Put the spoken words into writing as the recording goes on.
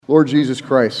Lord Jesus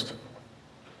Christ,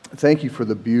 thank you for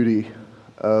the beauty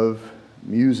of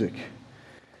music.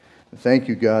 Thank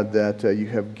you, God, that you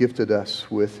have gifted us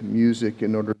with music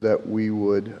in order that we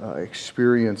would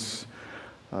experience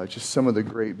just some of the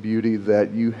great beauty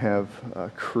that you have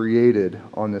created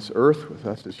on this earth with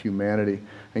us as humanity.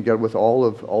 And God, with all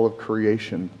of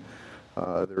creation,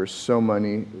 there are so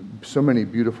many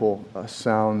beautiful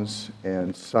sounds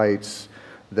and sights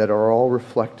that are all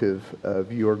reflective of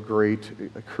your great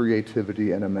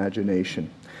creativity and imagination.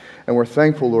 And we're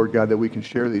thankful, Lord God, that we can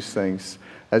share these things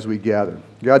as we gather.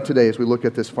 God, today, as we look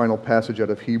at this final passage out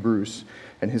of Hebrews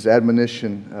and his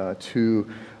admonition to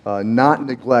not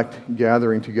neglect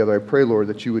gathering together, I pray, Lord,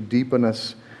 that you would deepen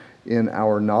us in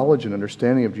our knowledge and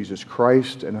understanding of Jesus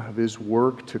Christ and of his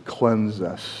work to cleanse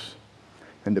us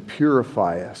and to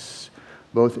purify us,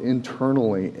 both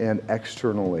internally and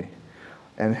externally,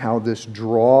 and how this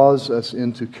draws us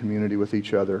into community with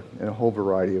each other in a whole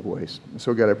variety of ways. And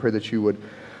so, God, I pray that you would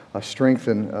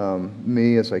strengthen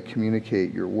me as I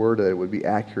communicate your word, that it would be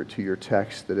accurate to your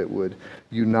text, that it would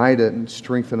unite it and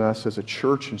strengthen us as a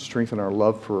church and strengthen our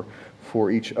love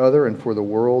for each other and for the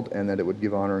world, and that it would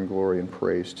give honor and glory and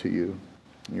praise to you.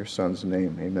 In your Son's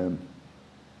name, amen.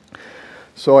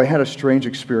 So I had a strange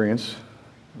experience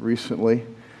recently.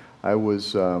 I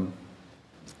was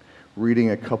reading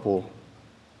a couple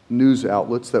news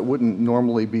outlets that wouldn't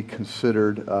normally be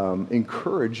considered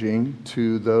encouraging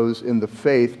to those in the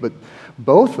faith, but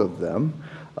both of them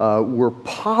were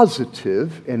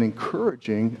positive and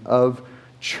encouraging of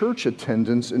church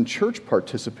attendance and church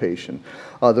participation.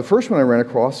 The first one I ran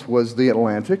across was The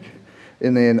Atlantic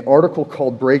in an article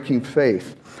called Breaking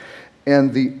Faith.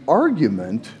 And the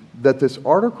argument that this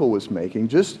article was making,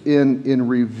 just in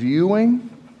reviewing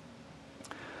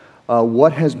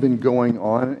what has been going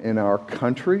on in our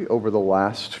country over the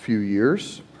last few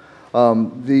years.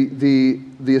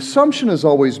 The assumption has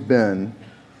always been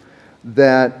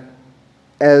that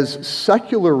as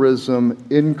secularism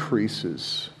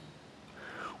increases,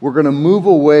 we're going to move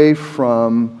away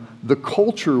from the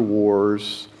culture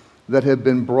wars that have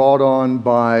been brought on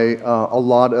by a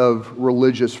lot of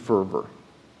religious fervor.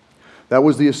 That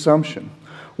was the assumption.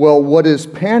 Well, what is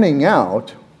panning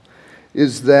out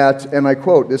is that, and I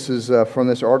quote, this is from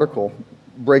this article,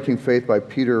 Breaking Faith by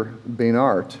Peter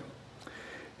Beinart.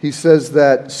 He says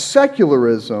that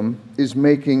secularism is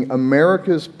making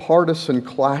America's partisan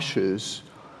clashes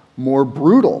more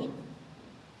brutal.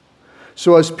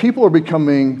 So as people are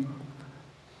becoming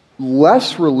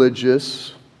less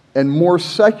religious and more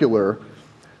secular,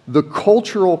 the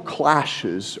cultural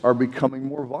clashes are becoming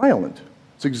more violent.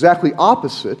 It's exactly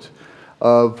opposite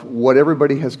of what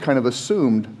everybody has kind of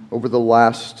assumed over the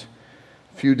last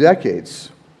few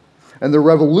decades. And the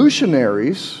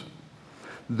revolutionaries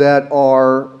that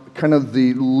are kind of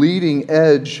the leading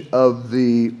edge of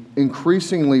the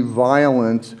increasingly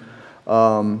violent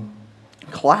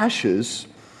clashes,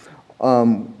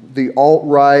 the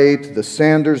alt-right, the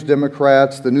Sanders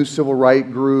Democrats, the new civil rights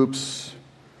groups,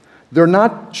 they're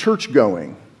not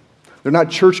church-going. They're not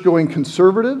church-going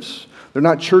conservatives. They're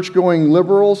not church-going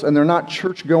liberals, and they're not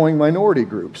church-going minority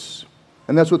groups.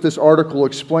 And that's what this article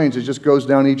explains. It just goes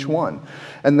down each one.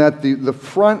 And that the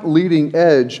front leading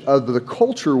edge of the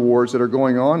culture wars that are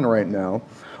going on right now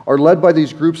are led by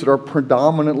these groups that are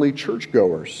predominantly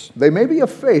churchgoers. They may be of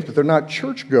faith, but they're not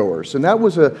churchgoers. And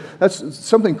that's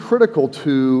something critical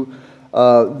to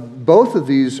both of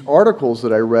these articles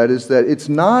that I read, is that it's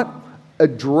not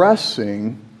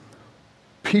addressing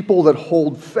people that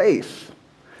hold faith.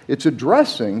 It's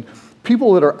addressing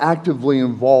people that are actively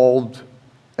involved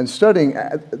and studying,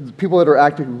 people that are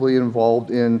actively involved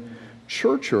in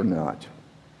church or not.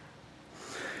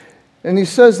 And he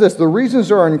says this, the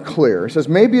reasons are unclear. He says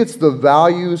maybe it's the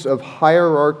values of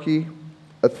hierarchy,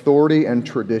 authority, and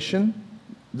tradition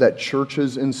that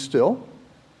churches instill.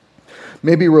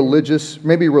 Maybe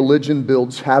religion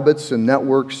builds habits and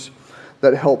networks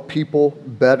that help people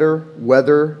better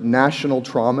weather national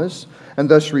traumas and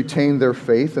thus retain their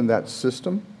faith in that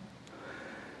system.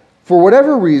 For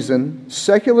whatever reason,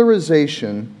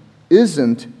 secularization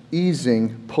isn't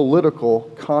easing political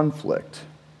conflict.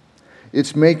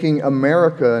 It's making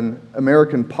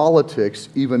American politics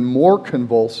even more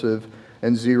convulsive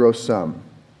and zero-sum.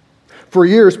 For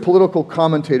years, political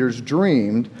commentators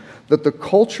dreamed that the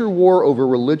culture war over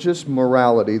religious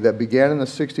morality that began in the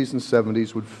 60s and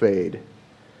 70s would fade.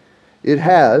 It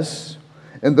has,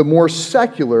 and the more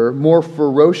secular, more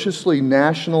ferociously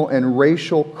national and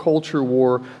racial culture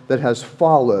war that has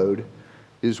followed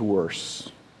is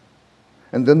worse.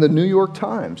 And then the New York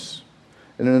Times,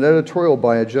 in an editorial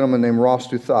by a gentleman named Ross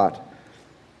Douthat,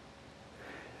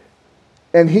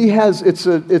 And it's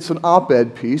an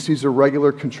op-ed piece. He's a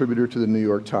regular contributor to the New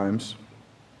York Times.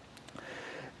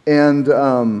 And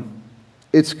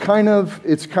it's kind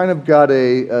of got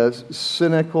a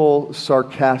cynical,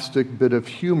 sarcastic bit of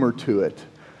humor to it.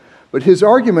 But his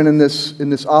argument in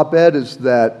this op-ed is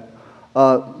that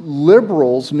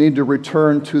liberals need to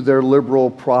return to their liberal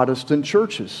Protestant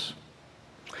churches.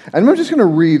 And I'm just going to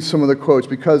read some of the quotes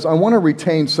because I want to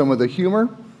retain some of the humor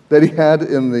that he had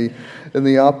in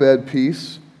the op-ed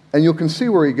piece, and you can see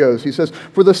where he goes. He says,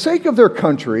 "For the sake of their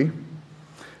country,"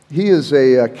 he is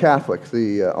a Catholic,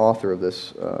 the author of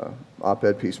this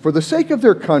op-ed piece. "For the sake of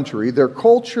their country, their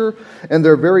culture, and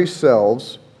their very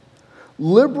selves,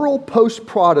 liberal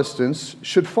post-Protestants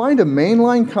should find a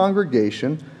mainline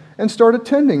congregation and start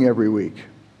attending every week."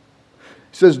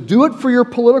 He says, "Do it for your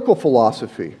political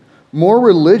philosophy. More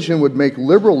religion would make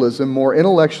liberalism more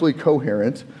intellectually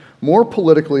coherent, more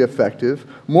politically effective,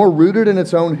 more rooted in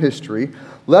its own history,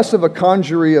 less of a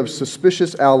congery of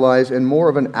suspicious allies, and more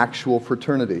of an actual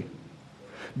fraternity.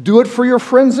 Do it for your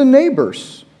friends and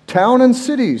neighbors. Town and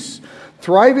cities,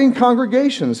 thriving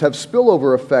congregations have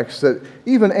spillover effects that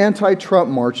even anti-Trump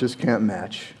marches can't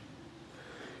match."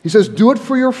 He says, "Do it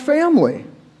for your family.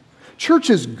 Church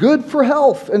is good for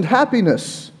health and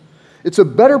happiness. It's a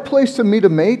better place to meet a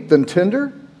mate than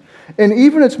Tinder, and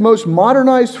even its most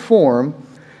modernized form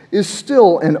is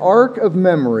still an arc of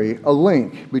memory, a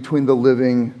link between the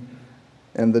living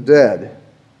and the dead."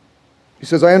 He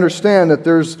says, "I understand that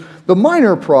there's the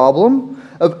minor problem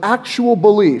of actual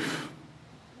belief.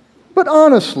 But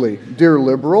honestly, dear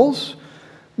liberals,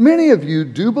 many of you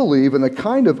do believe in the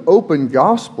kind of open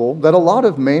gospel that a lot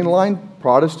of mainline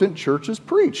Protestant churches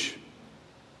preach.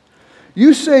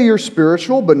 You say you're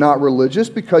spiritual but not religious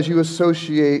because you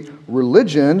associate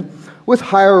religion with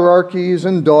hierarchies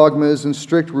and dogmas and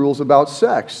strict rules about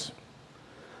sex.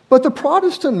 But the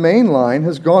Protestant mainline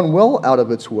has gone well out of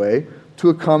its way to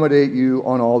accommodate you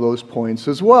on all those points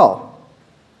as well."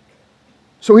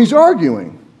 So he's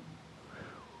arguing,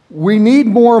 we need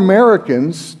more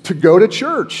Americans to go to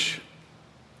church,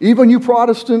 even you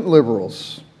Protestant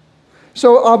liberals.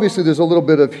 So obviously there's a little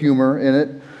bit of humor in it,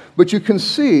 but you can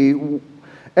see,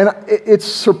 and it's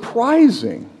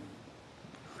surprising,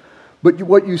 but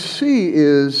what you see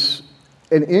is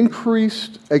an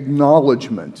increased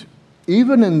acknowledgement,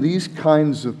 even in these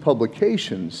kinds of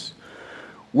publications,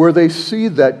 where they see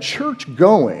that church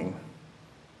going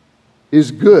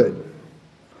is good,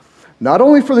 not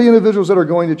only for the individuals that are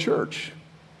going to church,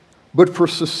 but for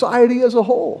society as a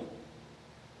whole.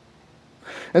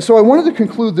 And so I wanted to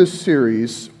conclude this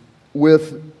series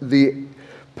with the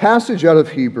passage out of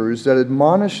Hebrews that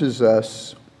admonishes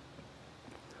us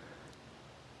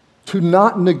to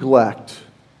not neglect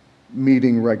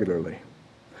meeting regularly.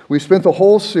 We spent the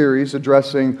whole series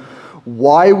addressing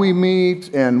why we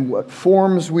meet and what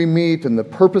forms we meet and the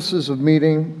purposes of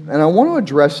meeting, and I want to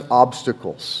address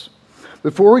obstacles.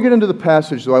 Before we get into the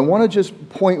passage, though, I want to just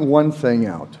point one thing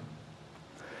out.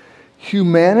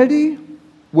 Humanity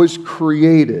was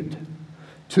created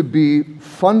to be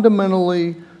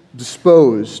fundamentally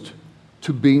disposed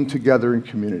to being together in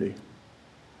community.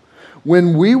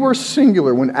 When we were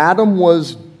singular, when Adam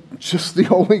was just the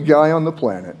only guy on the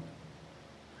planet,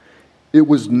 it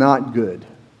was not good.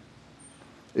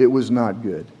 It was not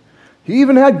good. He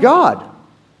even had God,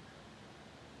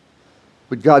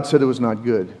 but God said it was not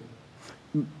good.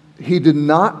 He did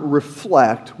not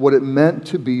reflect what it meant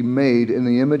to be made in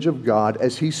the image of God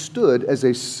as he stood as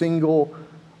a single,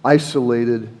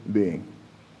 isolated being.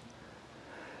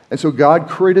 And so God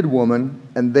created woman,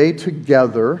 and they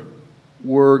together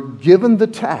were given the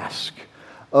task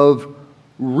of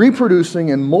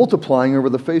reproducing and multiplying over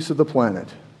the face of the planet.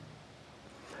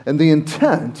 And the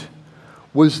intent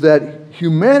was that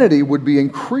humanity would be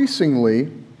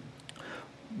increasingly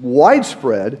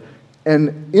widespread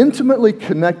and intimately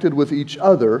connected with each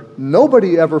other,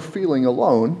 nobody ever feeling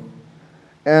alone,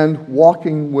 and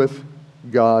walking with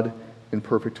God in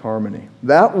perfect harmony.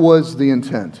 That was the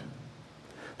intent.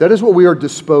 That is what we are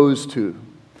disposed to.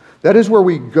 That is where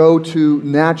we go to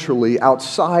naturally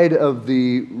outside of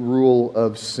the rule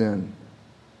of sin.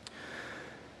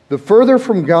 The further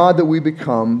from God that we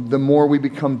become, the more we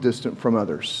become distant from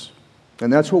others.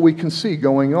 And that's what we can see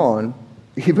going on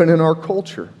even in our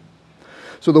culture.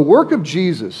 So the work of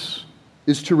Jesus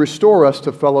is to restore us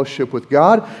to fellowship with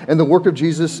God, and the work of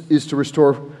Jesus is to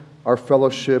restore our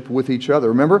fellowship with each other.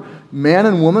 Remember, man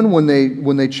and woman, when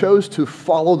they chose to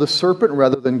follow the serpent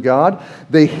rather than God,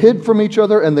 they hid from each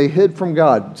other and they hid from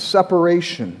God.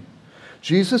 Separation.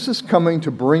 Jesus is coming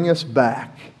to bring us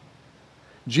back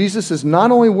Jesus is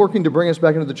not only working to bring us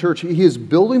back into the church, He is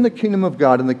building the kingdom of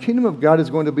God, and the kingdom of God is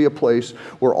going to be a place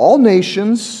where all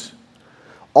nations,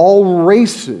 all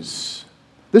races,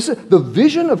 this is the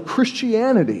vision of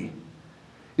Christianity,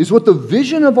 is what the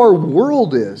vision of our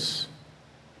world is.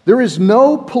 There is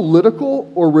no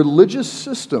political or religious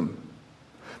system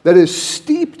that is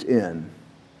steeped in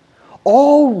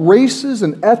all races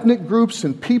and ethnic groups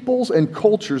and peoples and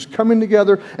cultures coming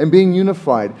together and being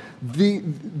unified.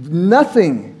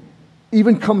 Nothing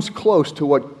even comes close to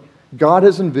what God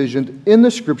has envisioned in the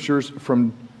Scriptures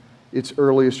from its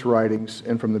earliest writings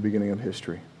and from the beginning of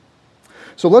history.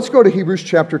 So let's go to Hebrews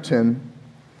chapter 10,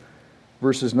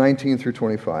 verses 19 through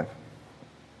 25.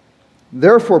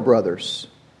 Therefore, brothers,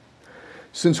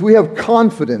 since we have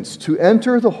confidence to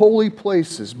enter the holy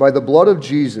places by the blood of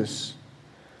Jesus,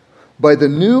 by the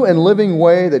new and living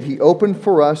way that He opened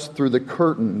for us through the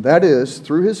curtain, that is,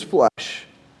 through His flesh,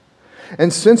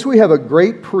 and since we have a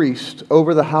great priest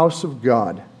over the house of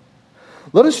God,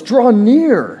 let us draw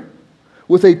near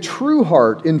with a true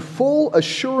heart in full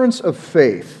assurance of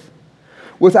faith,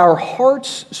 with our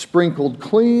hearts sprinkled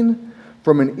clean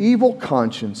from an evil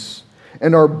conscience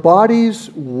and our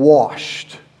bodies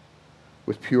washed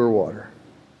with pure water.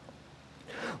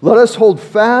 Let us hold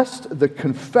fast the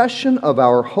confession of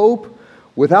our hope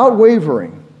without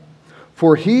wavering,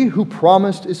 for He who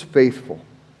promised is faithful.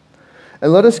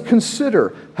 And let us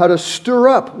consider how to stir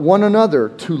up one another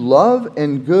to love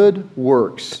and good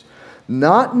works,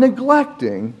 not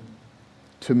neglecting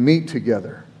to meet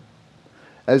together,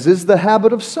 as is the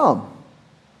habit of some,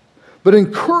 but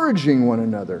encouraging one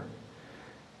another,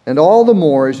 and all the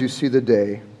more as you see the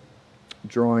day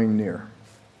drawing near.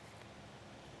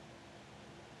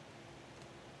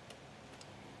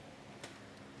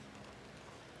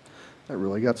 That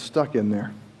really got stuck in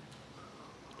there.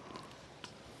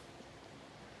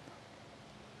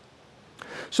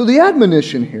 So the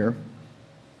admonition here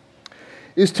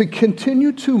is to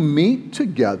continue to meet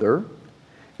together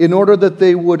in order that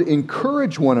they would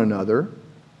encourage one another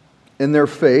in their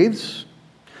faiths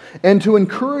and to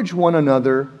encourage one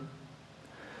another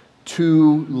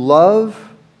to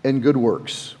love and good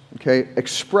works. Okay,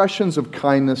 expressions of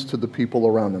kindness to the people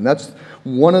around them. That's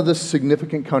one of the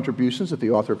significant contributions that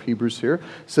the author of Hebrews here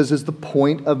says is the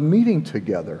point of meeting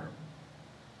together.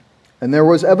 And there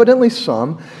was evidently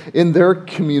some in their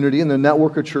community, in the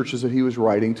network of churches that he was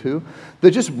writing to,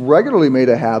 that just regularly made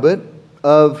a habit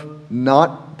of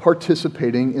not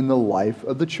participating in the life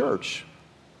of the church.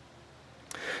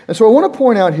 And so I want to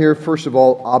point out here, first of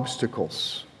all,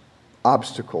 obstacles.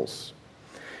 Obstacles.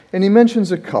 And he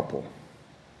mentions a couple.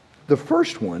 The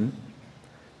first one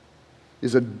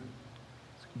is a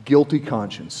guilty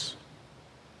conscience.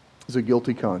 Is a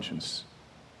guilty conscience.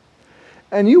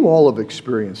 And you all have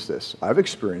experienced this. I've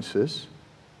experienced this.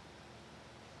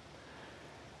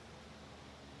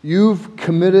 You've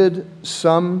committed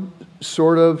some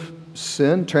sort of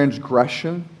sin,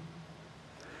 transgression.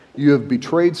 You have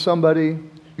betrayed somebody.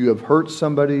 You have hurt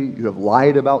somebody. You have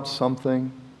lied about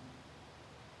something.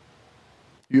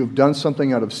 You have done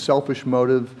something out of selfish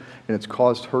motive and it's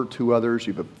caused hurt to others.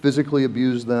 You've physically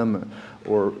abused them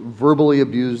or verbally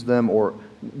abused them or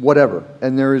whatever.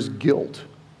 And there is guilt.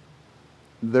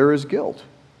 There is guilt.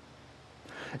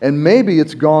 And maybe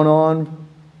it's gone on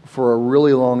for a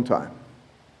really long time.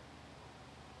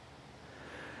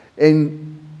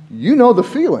 And you know the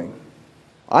feeling.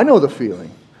 I know the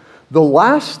feeling. The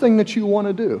last thing that you want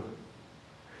to do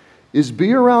is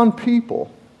be around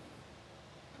people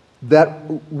that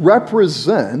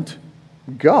represent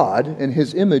God and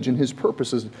His image and His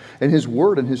purposes and His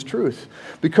word and His truth.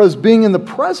 Because being in the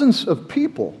presence of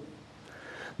people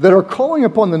that are calling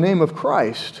upon the name of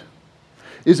Christ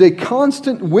is a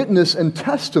constant witness and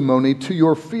testimony to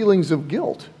your feelings of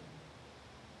guilt.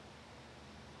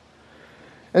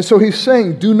 And so he's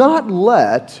saying, do not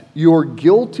let your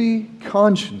guilty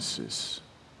consciences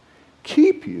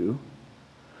keep you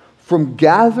from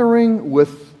gathering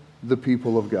with the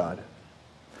people of God.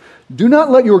 Do not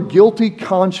let your guilty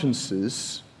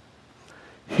consciences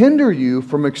hinder you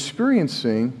from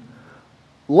experiencing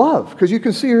love. Because you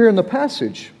can see here in the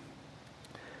passage,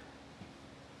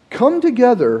 come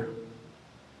together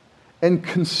and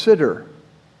consider.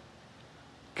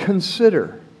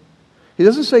 Consider. He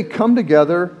doesn't say come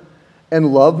together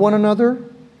and love one another.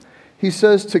 He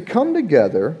says to come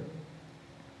together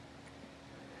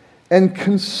and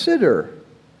consider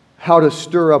how to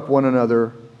stir up one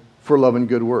another for love and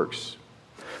good works.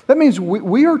 That means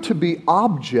we are to be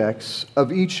objects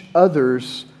of each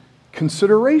other's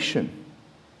consideration.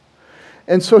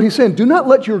 And so he's saying, do not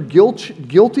let your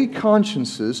guilty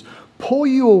consciences pull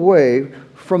you away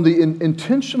from the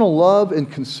intentional love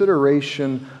and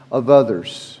consideration of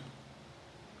others.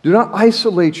 Do not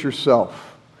isolate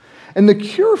yourself. And the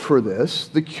cure for this,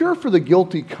 the cure for the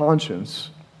guilty conscience,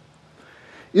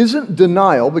 isn't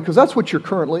denial, because that's what you're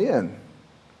currently in.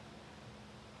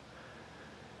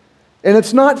 And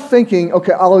it's not thinking,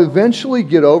 okay, I'll eventually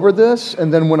get over this,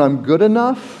 and then when I'm good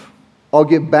enough, I'll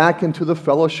get back into the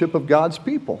fellowship of God's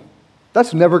people.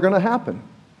 That's never going to happen.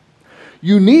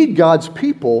 You need God's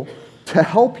people to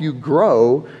help you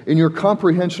grow in your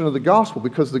comprehension of the gospel,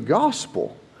 because the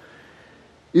gospel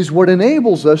is what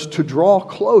enables us to draw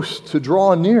close, to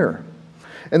draw near.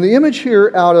 And the image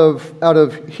here out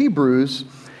of Hebrews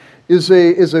is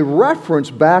a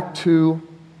reference back to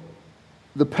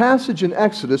the passage in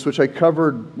Exodus, which I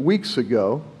covered weeks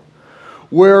ago,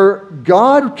 where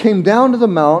God came down to the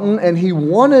mountain and he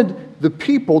wanted the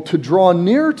people to draw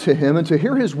near to him and to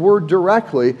hear his word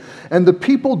directly, and the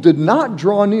people did not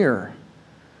draw near.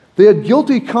 They had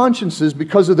guilty consciences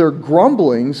because of their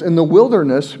grumblings in the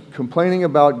wilderness, complaining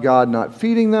about God not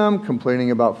feeding them, complaining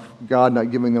about God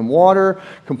not giving them water,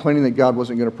 complaining that God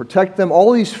wasn't going to protect them,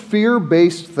 all these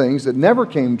fear-based things that never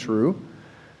came true.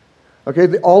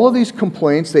 Okay, all of these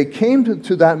complaints, they came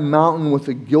to that mountain with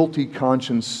a guilty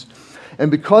conscience.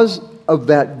 And because of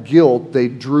that guilt, they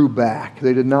drew back.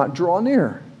 They did not draw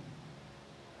near.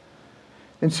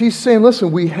 And he's saying,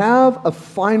 listen, we have a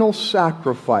final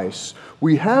sacrifice.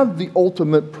 We have the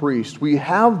ultimate priest. We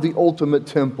have the ultimate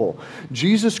temple.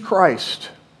 Jesus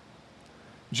Christ.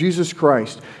 Jesus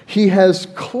Christ. He has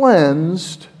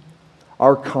cleansed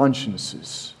our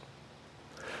consciences.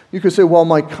 You could say, well,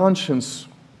 my conscience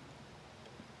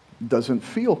doesn't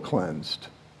feel cleansed.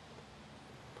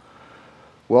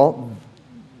 Well,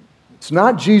 it's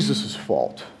not Jesus'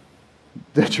 fault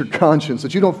that your conscience,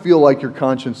 that you don't feel like your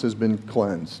conscience has been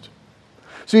cleansed.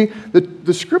 See,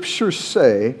 the scriptures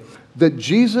say that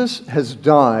Jesus has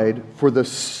died for the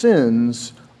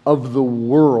sins of the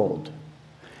world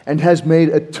and has made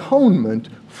atonement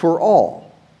for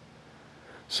all.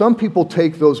 Some people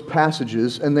take those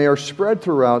passages and they are spread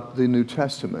throughout the New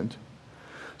Testament.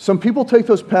 Some people take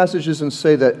those passages and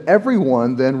say that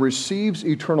everyone then receives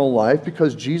eternal life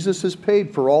because Jesus has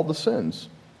paid for all the sins.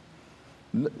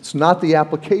 It's not the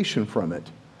application from it,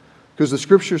 because the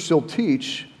scriptures still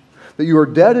teach that you are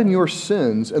dead in your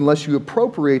sins unless you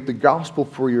appropriate the gospel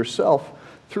for yourself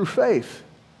through faith.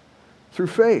 Through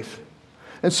faith.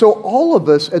 And so all of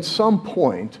us at some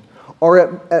point are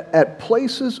at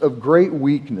places of great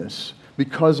weakness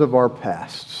because of our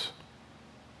pasts.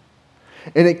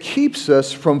 And it keeps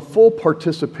us from full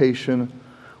participation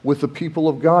with the people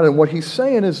of God. And what he's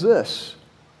saying is this: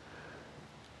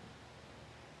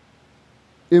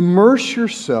 immerse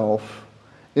yourself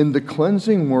in the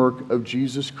cleansing work of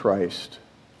Jesus Christ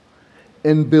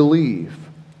and believe.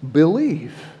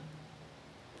 Believe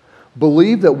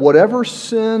that whatever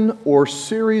sin or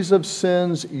series of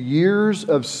sins, years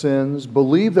of sins,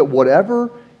 believe that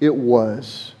whatever it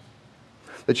was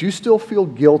that you still feel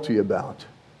guilty about,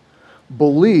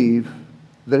 believe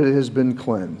that it has been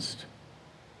cleansed.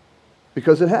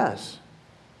 Because it has.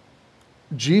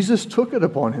 Jesus took it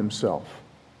upon himself.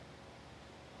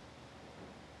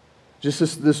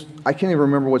 Just this I can't even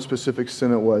remember what specific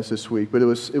sin it was this week, but it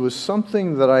was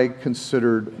something that I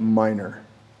considered minor.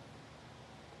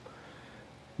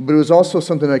 But it was also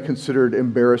something I considered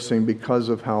embarrassing because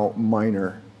of how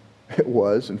minor it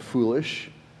was and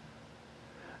foolish.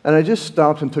 And I just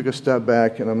stopped and took a step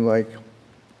back, and I'm like,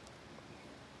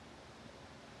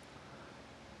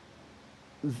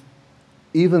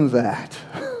 even that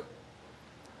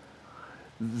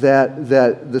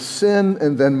the sin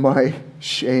and then my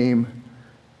shame,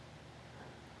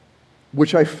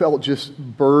 which I felt just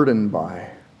burdened by,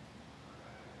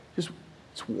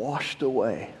 it's washed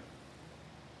away.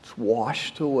 It's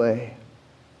washed away.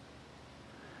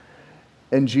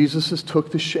 And Jesus has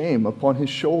took the shame upon his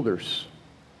shoulders.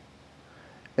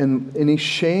 And any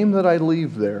shame that I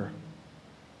leave there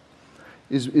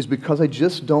is because I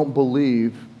just don't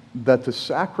believe that the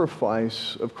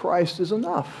sacrifice of Christ is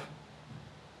enough.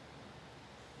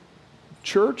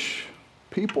 Church,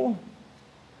 people,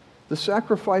 the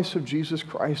sacrifice of Jesus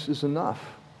Christ is enough.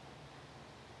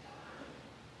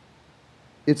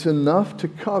 It's enough to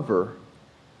cover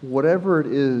whatever it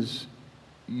is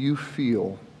you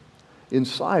feel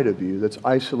inside of you that's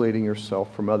isolating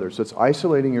yourself from others, that's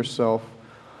isolating yourself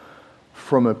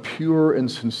from a pure and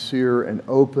sincere and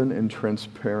open and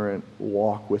transparent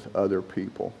walk with other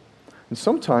people. And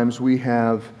sometimes we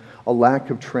have a lack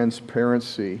of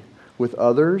transparency with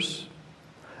others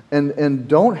and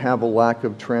don't have a lack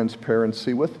of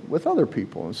transparency with other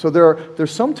people. And so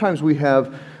there's sometimes we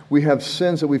have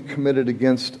sins that we've committed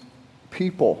against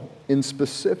people in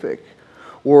specific,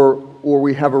 or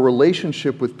we have a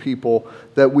relationship with people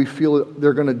that we feel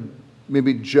they're going to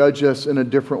maybe judge us in a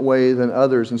different way than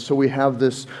others. And so we have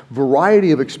this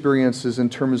variety of experiences in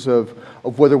terms of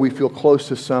whether we feel close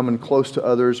to some and close to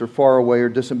others, or far away or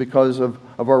distant because of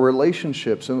our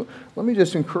relationships. And let me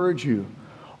just encourage you,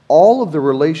 all of the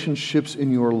relationships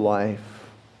in your life,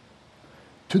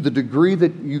 to the degree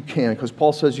that you can, because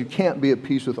Paul says you can't be at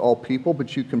peace with all people,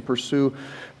 but you can pursue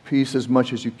peace as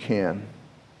much as you can.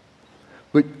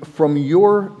 But from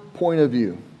your point of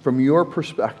view, from your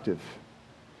perspective,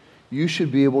 you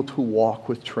should be able to walk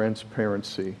with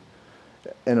transparency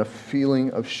and a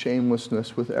feeling of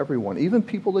shamelessness with everyone, even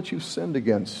people that you've sinned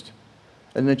against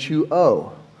and that you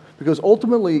owe. Because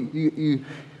ultimately,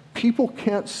 people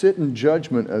can't sit in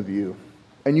judgment of you,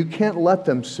 and you can't let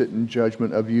them sit in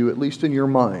judgment of you, at least in your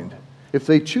mind. If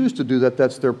they choose to do that,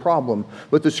 that's their problem.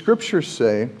 But the Scriptures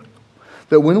say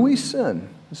that when we sin,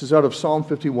 this is out of Psalm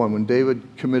 51, when David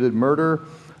committed murder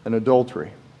and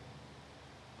adultery,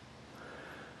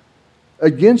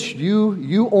 against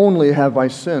you only have I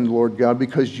sinned, Lord God,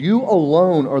 because you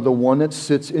alone are the one that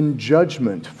sits in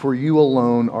judgment, for you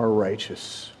alone are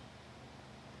righteous.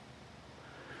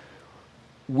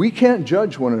 We can't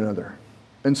judge one another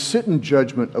and sit in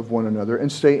judgment of one another and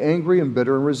stay angry and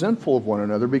bitter and resentful of one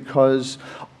another, because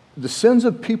the sins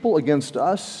of people against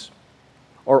us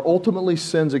are ultimately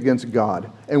sins against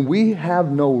God. And we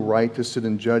have no right to sit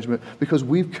in judgment because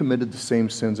we've committed the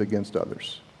same sins against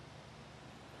others.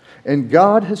 And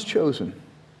God has chosen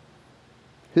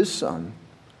His Son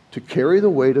to carry the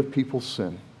weight of people's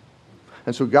sin.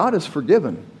 And so God has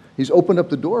forgiven. He's opened up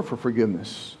the door for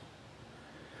forgiveness.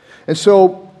 And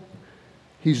so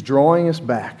He's drawing us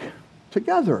back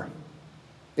together.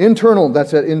 That's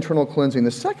that internal cleansing.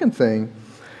 The second thing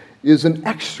is an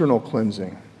external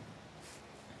cleansing.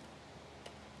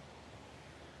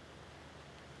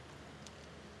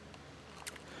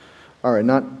 All right,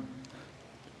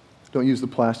 don't use the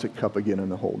plastic cup again in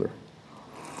the holder.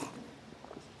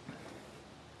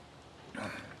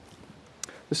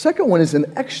 The second one is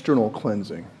an external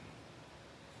cleansing.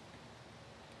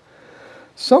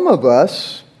 Some of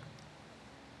us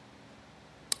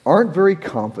aren't very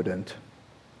confident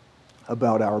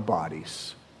about our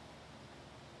bodies.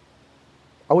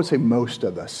 I would say most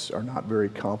of us are not very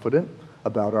confident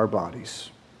about our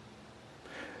bodies.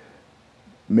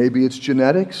 Maybe it's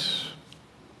genetics.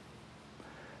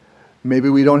 Maybe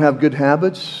we don't have good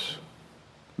habits.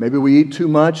 Maybe we eat too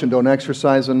much and don't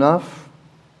exercise enough.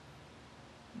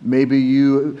 Maybe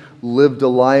you lived a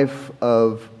life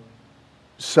of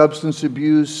substance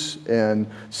abuse and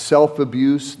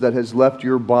self-abuse that has left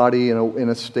your body in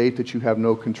a state that you have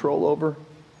no control over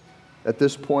at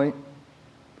this point.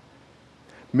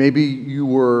 Maybe you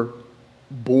were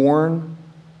born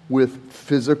with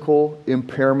physical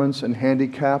impairments and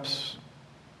handicaps.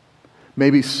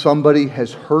 Maybe somebody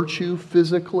has hurt you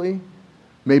physically.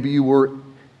 Maybe you were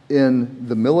in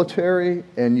the military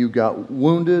and you got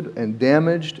wounded and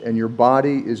damaged and your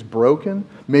body is broken.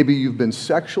 Maybe you've been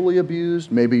sexually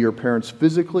abused. Maybe your parents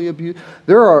physically abused.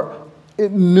 There are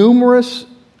numerous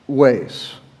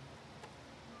ways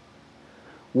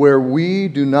where we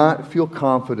do not feel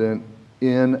confident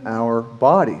in our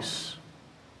bodies.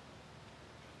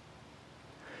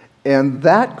 And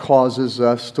that causes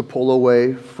us to pull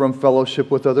away from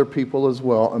fellowship with other people as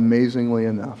well, amazingly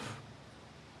enough.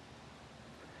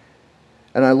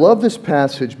 And I love this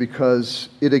passage because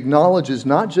it acknowledges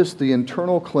not just the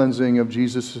internal cleansing of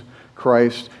Jesus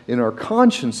Christ in our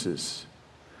consciences,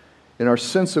 in our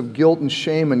sense of guilt and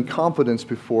shame and confidence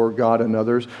before God and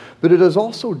others, but it is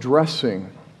also addressing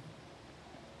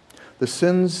the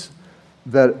sins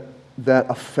that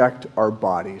affect our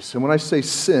bodies. And when I say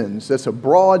sins, that's a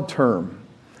broad term.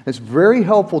 It's very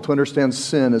helpful to understand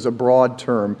sin as a broad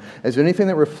term, as anything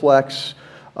that reflects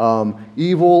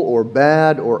evil or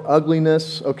bad or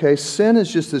ugliness. Okay, sin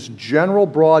is just this general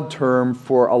broad term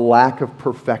for a lack of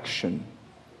perfection.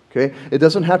 Okay, it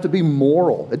doesn't have to be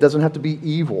moral. It doesn't have to be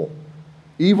evil.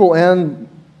 Evil and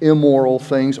immoral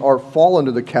things fall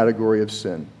under the category of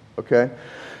sin. Okay.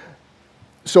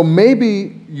 So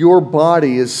maybe your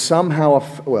body is somehow,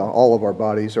 all of our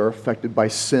bodies are affected by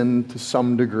sin to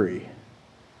some degree.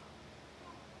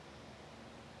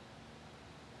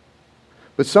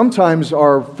 But sometimes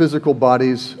our physical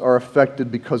bodies are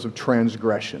affected because of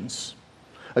transgressions.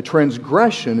 A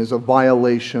transgression is a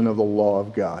violation of the law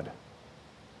of God.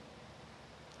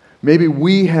 Maybe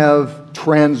we have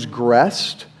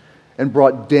transgressed and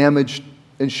brought damage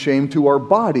and shame to our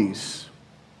bodies.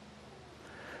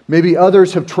 Maybe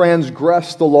others have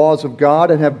transgressed the laws of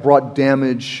God and have brought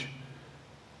damage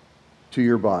to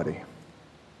your body.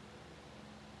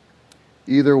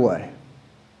 Either way,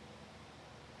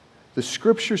 the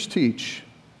Scriptures teach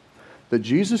that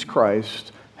Jesus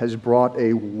Christ has brought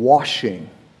a washing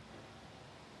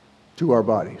to our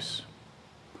bodies.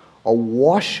 A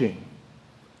washing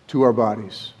to our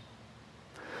bodies.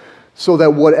 So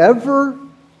that whatever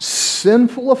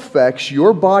sinful effects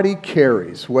your body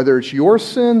carries, whether it's your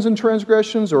sins and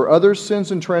transgressions or other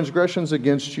sins and transgressions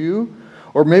against you,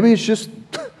 or maybe it's just,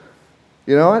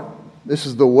 you know what, this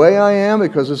is the way I am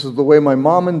because this is the way my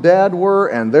mom and dad were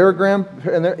and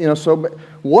their so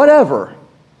whatever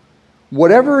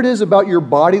it is about your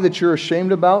body that you're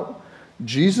ashamed about,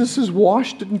 Jesus has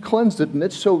washed it and cleansed it, and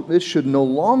it should no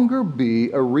longer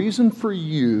be a reason for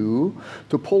you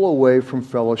to pull away from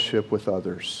fellowship with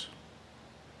others.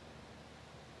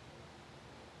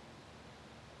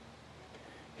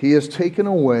 He has taken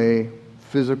away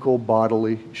physical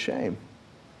bodily shame.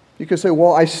 You can say,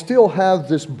 well, I still have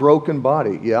this broken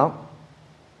body. Yeah.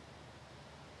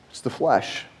 It's the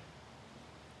flesh.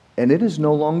 And it is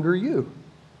no longer you.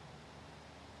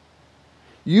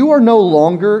 You are no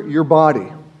longer your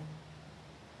body.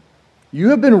 You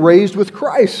have been raised with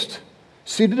Christ,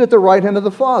 seated at the right hand of the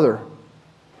Father.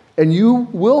 And you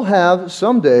will have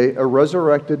someday a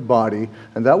resurrected body,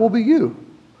 and that will be you.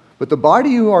 But the body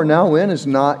you are now in is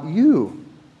not you.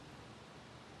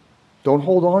 Don't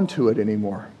hold on to it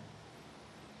anymore.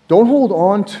 Don't hold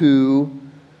on to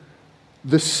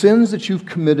the sins that you've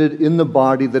committed in the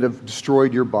body that have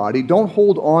destroyed your body. Don't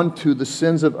hold on to the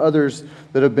sins of others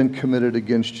that have been committed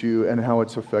against you and how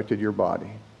it's affected your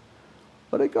body.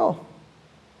 Let it go,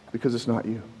 because it's not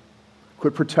you.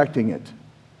 Quit protecting it.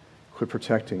 Quit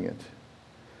protecting it.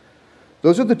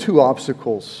 Those are the two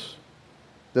obstacles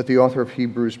that the author of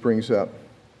Hebrews brings up.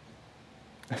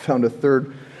 I found a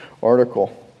third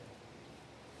article.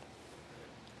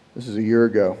 This is a year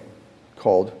ago,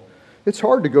 called "It's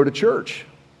Hard to Go to Church."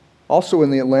 Also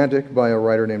in The Atlantic by a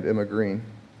writer named Emma Green.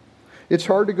 It's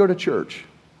hard to go to church.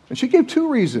 And she gave two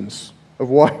reasons of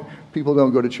why people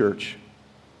don't go to church,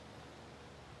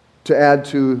 to add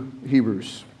to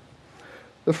Hebrews.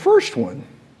 The first one,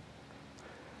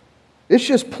 it's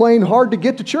just plain hard to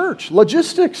get to church.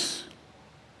 Logistics.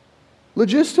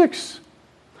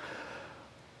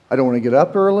 I don't want to get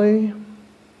up early.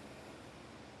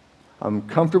 I'm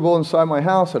comfortable inside my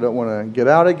house. I don't want to get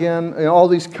out again. And all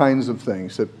these kinds of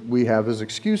things that we have as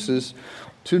excuses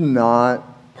to not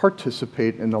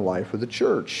participate in the life of the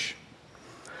church.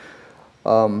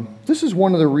 This is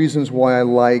one of the reasons why I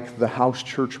like the house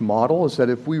church model, is that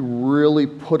if we really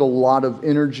put a lot of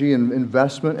energy and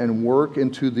investment and work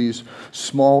into these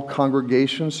small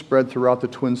congregations spread throughout the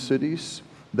Twin Cities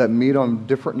that meet on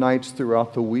different nights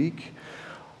throughout the week,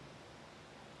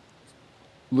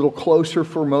 a little closer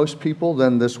for most people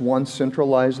than this one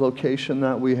centralized location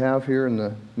that we have here in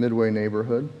the Midway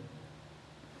neighborhood.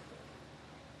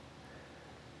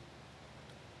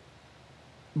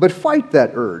 But fight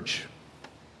that urge.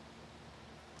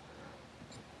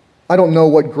 I don't know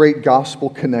what great gospel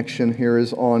connection here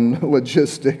is on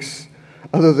logistics,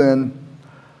 other than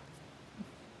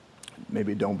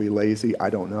maybe don't be lazy, I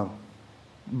don't know.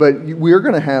 But we're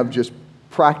going to have just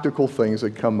practical things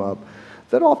that come up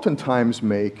that oftentimes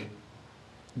make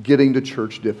getting to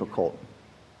church difficult.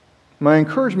 My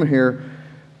encouragement here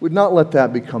would not let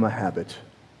that become a habit.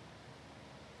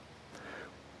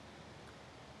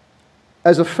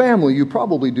 As a family, you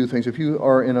probably do things. If you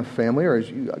are in a family, or as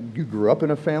you grew up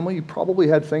in a family, you probably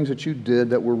had things that you did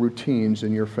that were routines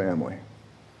in your family.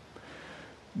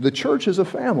 The church is a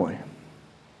family,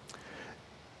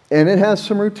 and it has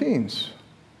some routines.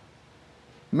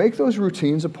 Make those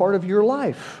routines a part of your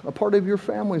life, a part of your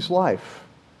family's life.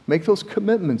 Make those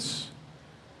commitments.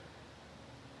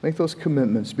 Make those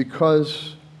commitments,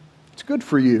 because it's good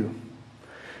for you.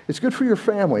 It's good for your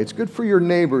family. It's good for your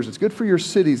neighbors. It's good for your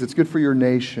cities. It's good for your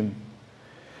nation.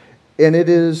 And it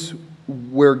is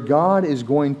where God is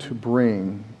going to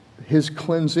bring His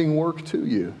cleansing work to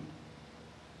you.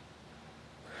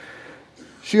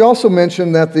 She also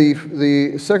mentioned that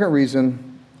the second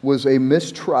reason was a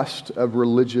mistrust of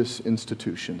religious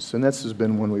institutions. And this has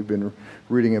been one we've been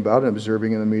reading about and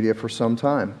observing in the media for some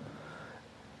time.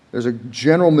 There's a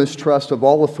general mistrust of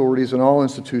all authorities and all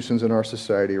institutions in our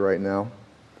society right now.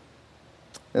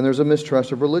 And there's a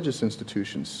mistrust of religious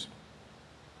institutions.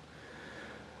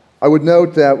 I would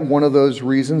note that one of those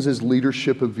reasons is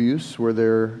leadership abuse, where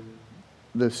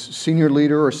the senior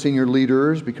leader or senior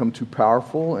leaders become too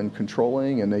powerful and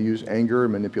controlling, and they use anger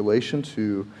and manipulation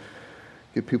to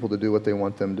get people to do what they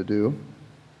want them to do.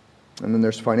 And then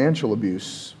there's financial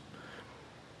abuse,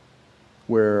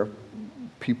 where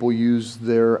people use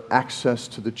their access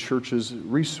to the church's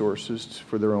resources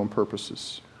for their own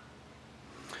purposes.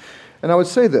 And I would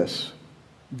say this,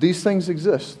 these things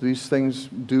exist. These things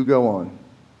do go on.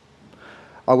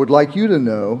 I would like you to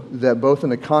know that both in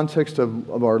the context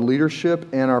of our leadership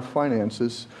and our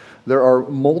finances, there are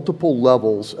multiple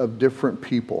levels of different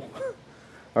people.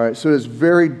 All right, so it's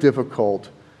very difficult.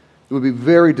 It would be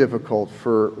very difficult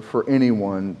for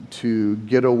anyone to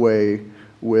get away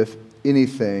with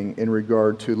anything in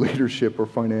regard to leadership or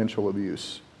financial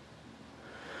abuse.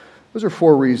 Those are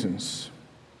 4 reasons,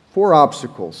 4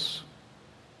 obstacles.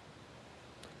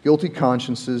 Guilty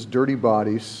consciences, dirty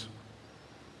bodies,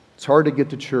 it's hard to get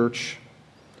to church,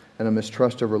 and a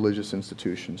mistrust of religious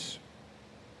institutions.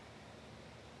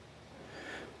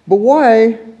 But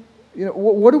why,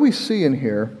 what do we see in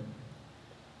here?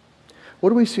 What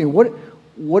do we see?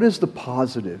 What is the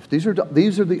positive? These are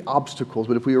the obstacles,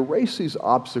 but if we erase these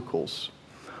obstacles,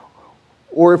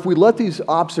 or if we let these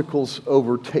obstacles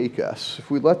overtake us,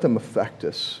 if we let them affect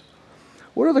us,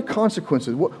 what are the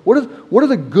consequences? What are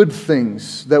the good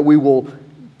things that we will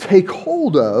take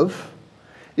hold of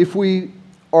if we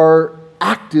are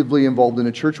actively involved in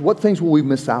a church? What things will we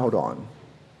miss out on?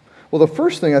 Well, the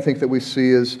first thing I think that we see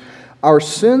is our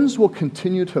sins will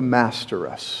continue to master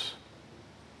us.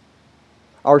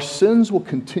 Our sins will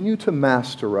continue to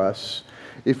master us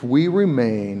if we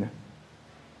remain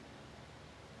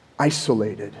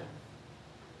isolated.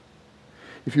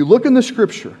 If you look in the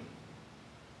Scripture,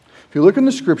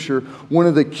 one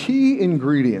of the key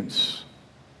ingredients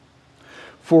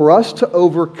for us to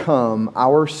overcome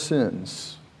our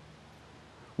sins,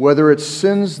 whether it's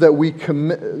sins that we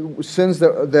commit, sins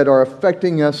that are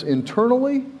affecting us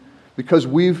internally because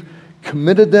we've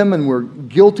committed them and we're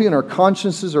guilty and our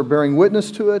consciences are bearing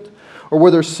witness to it, or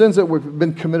whether sins that have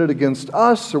been committed against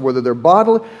us, or whether they're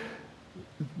bodily,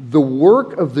 the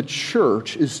work of the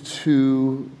church is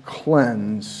to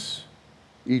cleanse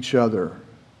each other.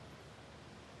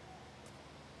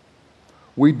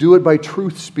 We do it by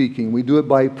truth speaking. We do it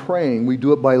by praying. We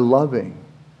do it by loving.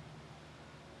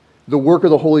 The work of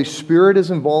the Holy Spirit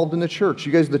is involved in the church.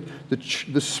 You guys,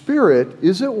 the Spirit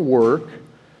is at work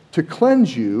to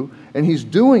cleanse you, and He's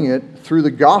doing it through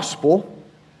the gospel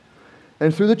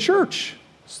and through the church.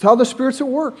 It's how the Spirit's at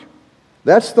work.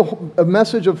 That's the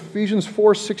message of Ephesians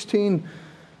 4:16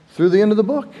 through the end of the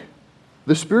book.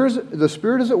 The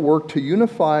Spirit is at work to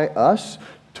unify us,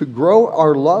 to grow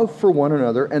our love for one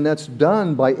another, and that's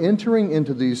done by entering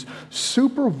into these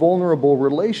super vulnerable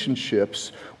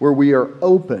relationships where we are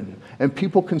open and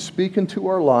people can speak into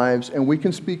our lives and we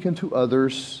can speak into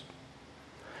others,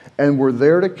 and we're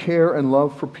there to care and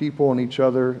love for people and each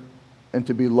other and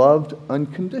to be loved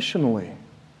unconditionally.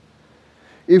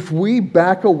 If we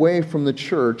back away from the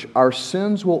church, our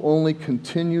sins will only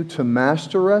continue to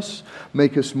master us,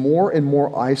 make us more and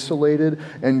more isolated,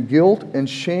 and guilt and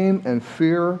shame and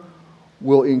fear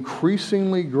will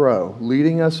increasingly grow,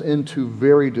 leading us into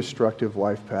very destructive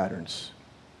life patterns.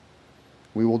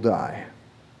 We will die.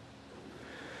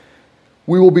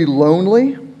 We will be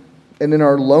lonely, and in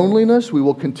our loneliness, we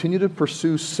will continue to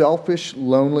pursue selfish,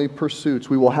 lonely pursuits.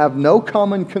 We will have no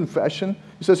common confession.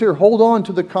 He says here, hold on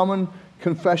to the common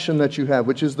confession that you have,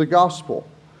 which is the gospel.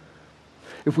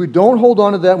 If we don't hold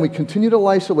on to that and we continue to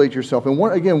isolate yourself, and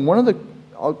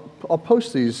I'll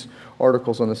post these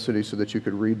articles on the city so that you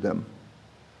could read them.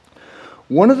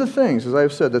 One of the things, as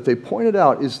I've said, that they pointed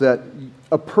out is that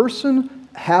a person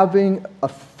having a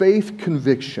faith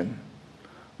conviction,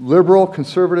 liberal,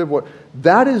 conservative,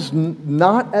 that is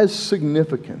not as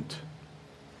significant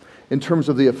in terms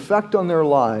of the effect on their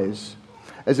lives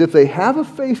as if they have a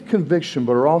faith conviction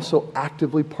but are also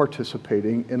actively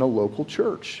participating in a local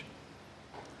church.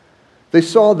 They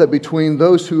saw that between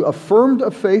those who affirmed a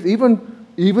faith, even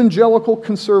evangelical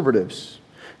conservatives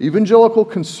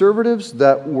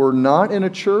that were not in a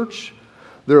church,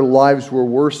 their lives were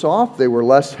worse off, they were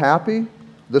less happy,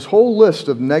 this whole list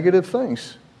of negative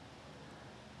things.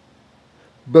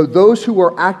 But those who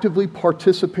are actively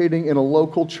participating in a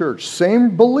local church,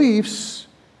 same beliefs,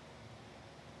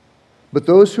 but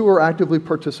those who are actively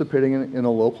participating in a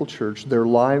local church, their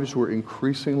lives were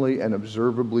increasingly and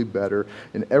observably better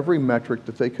in every metric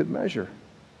that they could measure.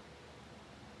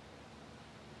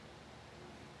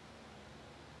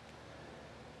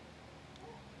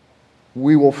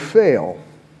 We will fail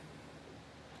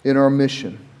in our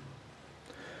mission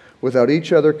without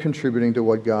each other contributing to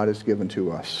what God has given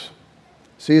to us.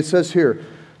 See, it says here,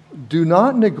 do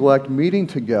not neglect meeting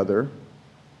together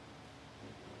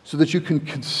so that you can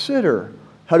consider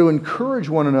how to encourage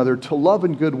one another to love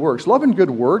and good works. Love and good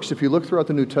works, if you look throughout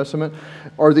the New Testament,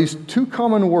 are these two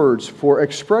common words for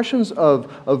expressions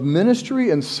of ministry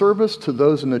and service to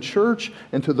those in the church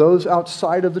and to those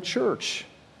outside of the church.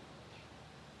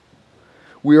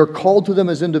 We are called to them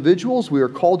as individuals. We are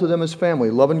called to them as family.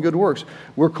 Love and good works.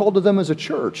 We're called to them as a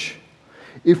church.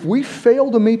 If we fail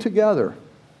to meet together,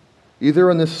 either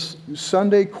in this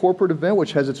Sunday corporate event,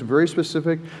 which has its very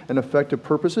specific and effective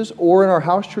purposes, or in our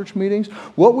house church meetings,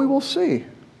 what we will see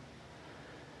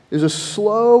is a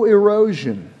slow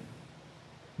erosion,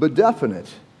 but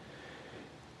definite,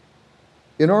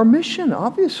 in our mission,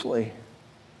 obviously.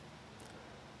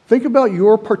 Think about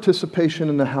your participation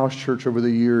in the house church over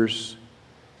the years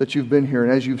that you've been here,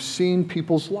 and as you've seen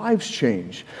people's lives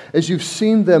change, as you've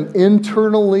seen them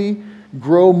internally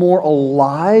grow more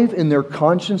alive in their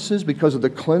consciences because of the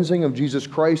cleansing of Jesus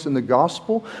Christ and the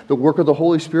gospel, the work of the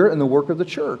Holy Spirit and the work of the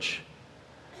church.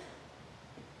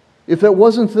 If that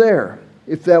wasn't there,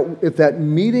 if that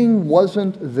meeting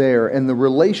wasn't there and the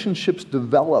relationships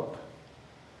develop,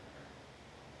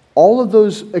 all of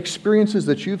those experiences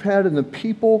that you've had and the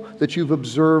people that you've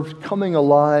observed coming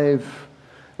alive,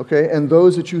 okay, and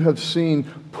those that you have seen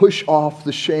push off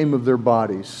the shame of their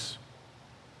bodies,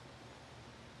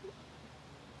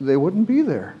 they wouldn't be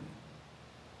there.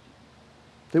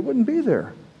 They wouldn't be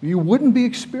there. You wouldn't be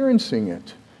experiencing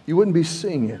it. You wouldn't be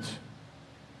seeing it.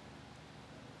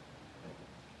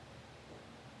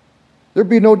 There'd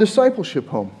be no discipleship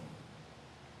home.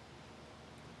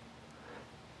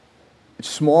 It's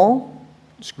small,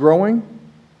 it's growing,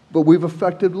 but we've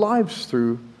affected lives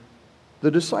through the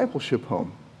discipleship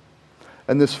home.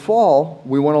 And this fall,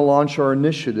 we want to launch our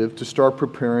initiative to start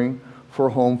preparing for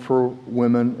a home for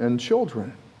women and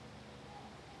children.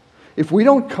 If we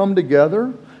don't come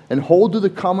together and hold to the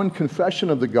common confession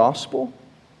of the gospel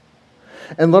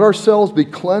and let ourselves be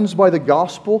cleansed by the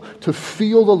gospel to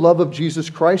feel the love of Jesus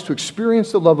Christ, to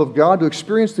experience the love of God, to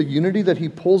experience the unity that He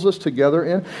pulls us together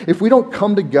in, if we don't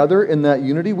come together in that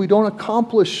unity, we don't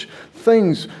accomplish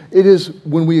things. It is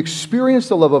when we experience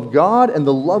the love of God and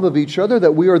the love of each other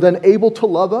that we are then able to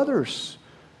love others.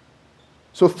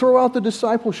 So throw out the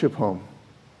discipleship home.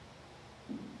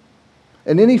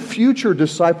 And any future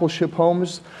discipleship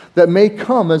homes that may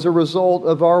come as a result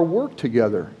of our work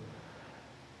together.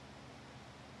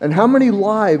 And how many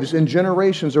lives and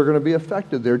generations are going to be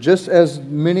affected there? Just as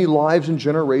many lives and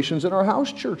generations in our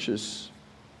house churches.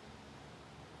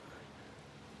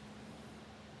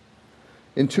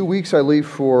 In 2 weeks, I leave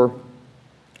for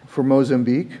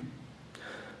Mozambique.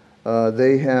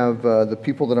 They have, the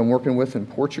people that I'm working with in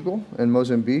Portugal and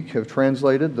Mozambique have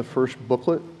translated the first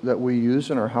booklet that we use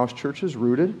in our house churches,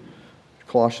 Rooted,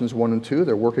 Colossians 1 and 2.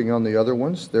 They're working on the other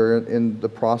ones. They're in the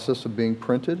process of being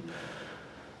printed.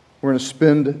 We're going to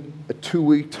spend a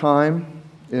 2-week time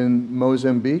in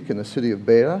Mozambique, in the city of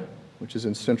Beira, which is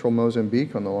in central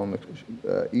Mozambique along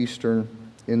the eastern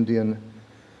Indian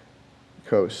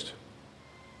coast,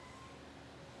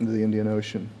 into the Indian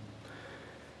Ocean.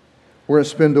 We're going to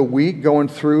spend a week going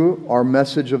through our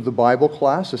Message of the Bible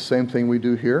class, the same thing we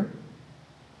do here.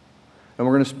 And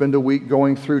we're going to spend a week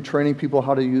going through training people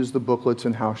how to use the booklets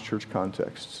in house church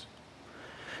contexts.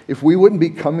 If we wouldn't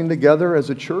be coming together as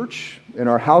a church, in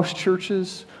our house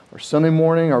churches, our Sunday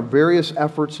morning, our various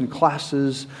efforts and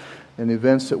classes and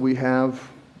events that we have,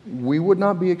 we would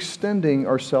not be extending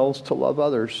ourselves to love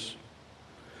others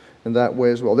in that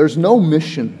way as well. There's no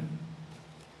mission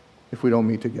if we don't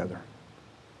meet together.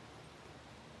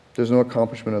 There's no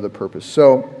accomplishment of the purpose.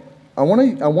 So I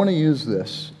want to use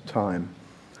this time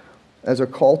as a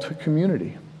call to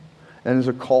community and as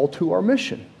a call to our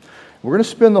mission. We're going to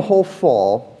spend the whole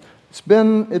fall. It's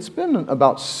been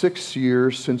about 6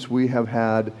 years since we have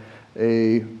had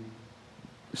a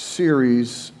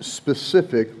series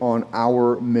specific on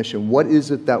our mission. What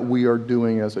is it that we are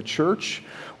doing as a church?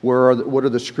 What are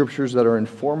the scriptures that are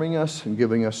informing us and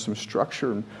giving us some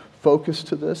structure and focus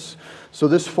to this? So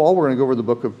this fall we're going to go over the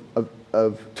book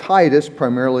of Titus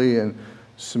primarily, and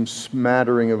some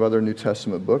smattering of other New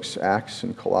Testament books, Acts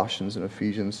and Colossians and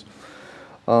Ephesians.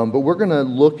 But we're going to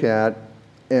look at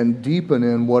and deepen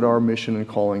in what our mission and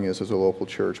calling is as a local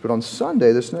church. But on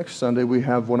Sunday, this next Sunday, we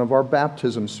have one of our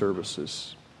baptism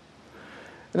services.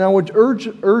 And I would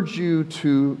urge you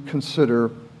to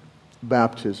consider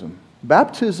baptism.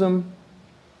 Baptism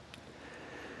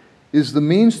is the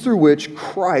means through which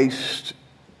Christ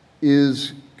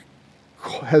has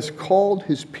called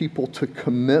His people to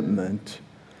commitment,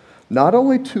 not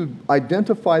only to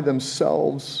identify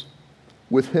themselves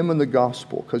with Him in the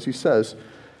gospel, because He says,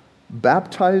 go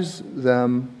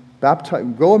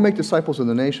and make disciples of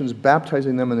the nations,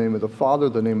 baptizing them in the name of the Father,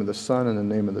 the name of the Son, and the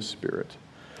name of the Spirit.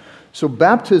 So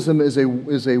baptism is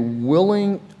a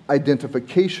willing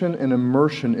identification and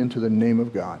immersion into the name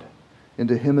of God,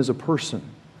 into Him as a person,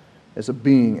 as a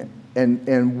being,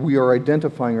 and we are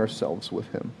identifying ourselves with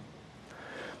Him.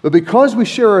 But because we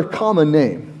share a common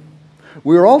name,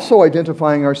 we are also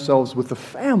identifying ourselves with the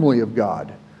family of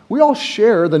God. We all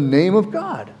share the name of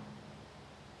God.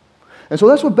 And so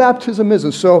that's what baptism is.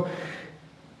 And so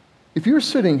if you're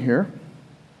sitting here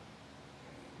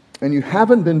and you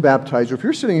haven't been baptized, or if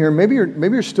you're sitting here, maybe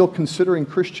you're still considering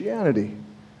Christianity,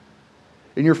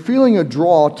 and you're feeling a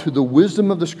draw to the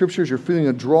wisdom of the Scriptures, you're feeling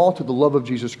a draw to the love of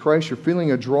Jesus Christ, you're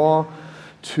feeling a draw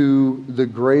to the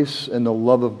grace and the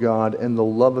love of God and the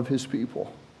love of His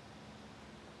people,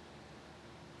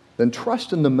 then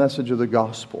trust in the message of the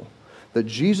gospel that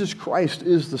Jesus Christ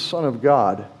is the Son of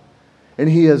God, and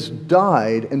He has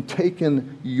died and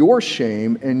taken your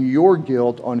shame and your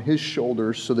guilt on His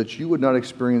shoulders so that you would not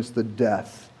experience the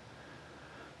death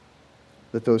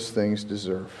that those things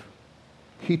deserve.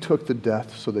 He took the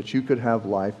death so that you could have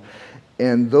life,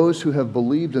 and those who have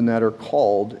believed in that are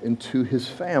called into His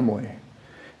family.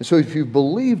 And so if you've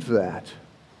believed that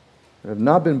and have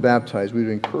not been baptized, we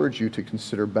would encourage you to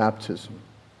consider baptism.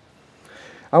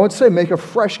 I would say make a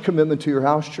fresh commitment to your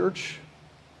house church.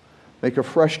 Make a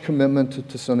fresh commitment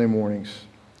to Sunday mornings.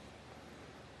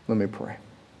 Let me pray.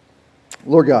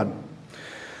 Lord God,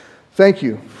 thank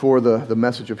you for the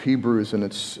message of Hebrews and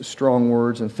its strong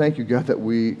words, and thank you, God, that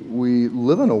we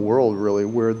live in a world, really,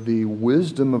 where the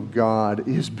wisdom of God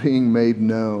is being made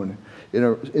known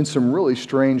in some really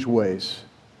strange ways,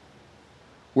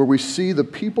 where we see the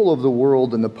people of the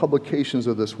world and the publications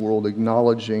of this world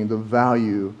acknowledging the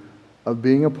value of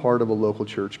being a part of a local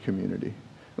church community.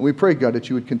 And we pray, God, that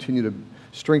you would continue to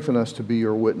strengthen us to be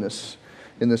your witness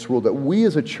in this world, that we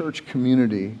as a church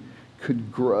community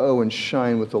could grow and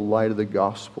shine with the light of the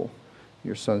gospel. In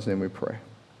your Son's name we pray.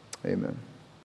 Amen.